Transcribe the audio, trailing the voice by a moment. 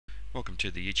Welcome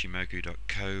to the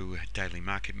Ichimoku.co Daily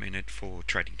Market Minute for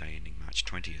trading day ending March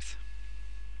 20th.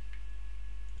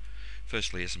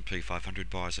 Firstly, S&P 500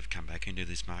 buyers have come back into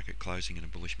this market, closing in a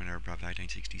bullish manner above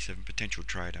 1867, potential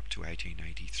trade up to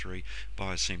 1883.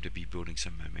 Buyers seem to be building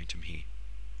some momentum here.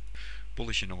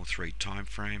 Bullish in all three time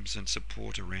frames and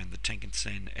support around the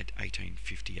Tenkan-sen at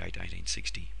 1858,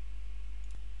 1860.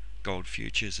 Gold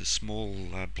futures, a small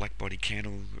black body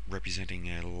candle representing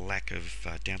a lack of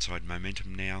downside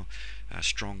momentum now.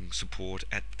 Strong support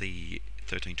at the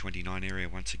 1329 area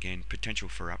once again. Potential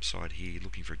for upside here,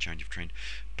 looking for a change of trend,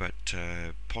 but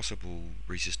possible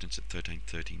resistance at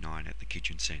 1339 at the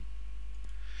Kitchen-sen.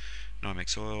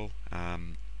 NYMEX oil,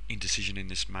 indecision in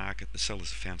this market. The sellers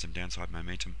have found some downside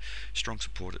momentum. Strong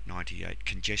support at 98,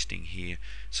 congesting here.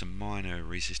 Some minor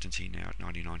resistance here now at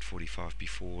 99.45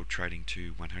 before trading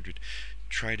to 100.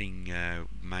 Trading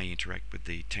may interact with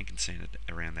the Tenkan-sen at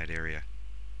around that area.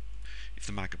 If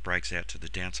the market breaks out to the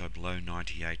downside below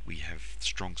 98, we have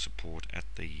strong support at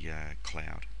the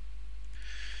cloud.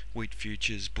 Wheat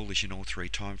futures bullish in all three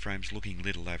time frames, looking a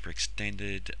little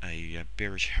overextended. A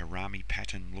bearish harami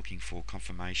pattern, looking for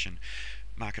confirmation.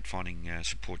 Market finding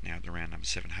support now at around number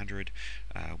 700.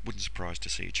 Wouldn't surprise to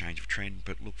see a change of trend,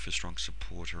 but look for strong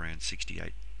support around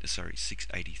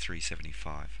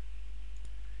 683.75.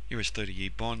 US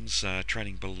 30-year bonds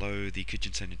trading below the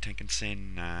Kitchen-sen and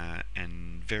Tenkan-sen,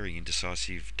 and very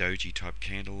indecisive doji type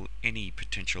candle. Any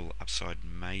potential upside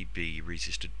may be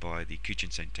resisted by the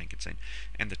Kitchen-sen, Tenkan-sen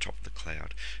and the top of the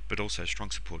cloud, but also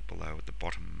strong support below at the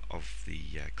bottom of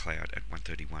the cloud at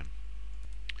 131.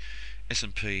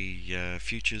 S&P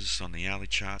futures on the hourly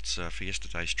charts for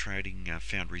yesterday's trading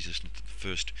found resistance at the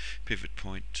first pivot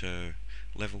point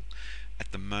level.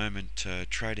 At the moment,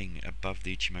 trading above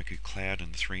the Ichimoku cloud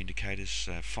and the three indicators,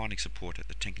 finding support at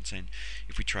the Tenkan-sen.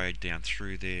 If we trade down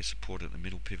through there, support at the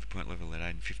middle pivot point level at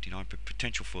 1859, but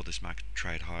potential for this market to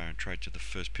trade higher and trade to the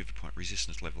first pivot point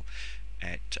resistance level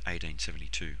at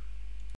 1872.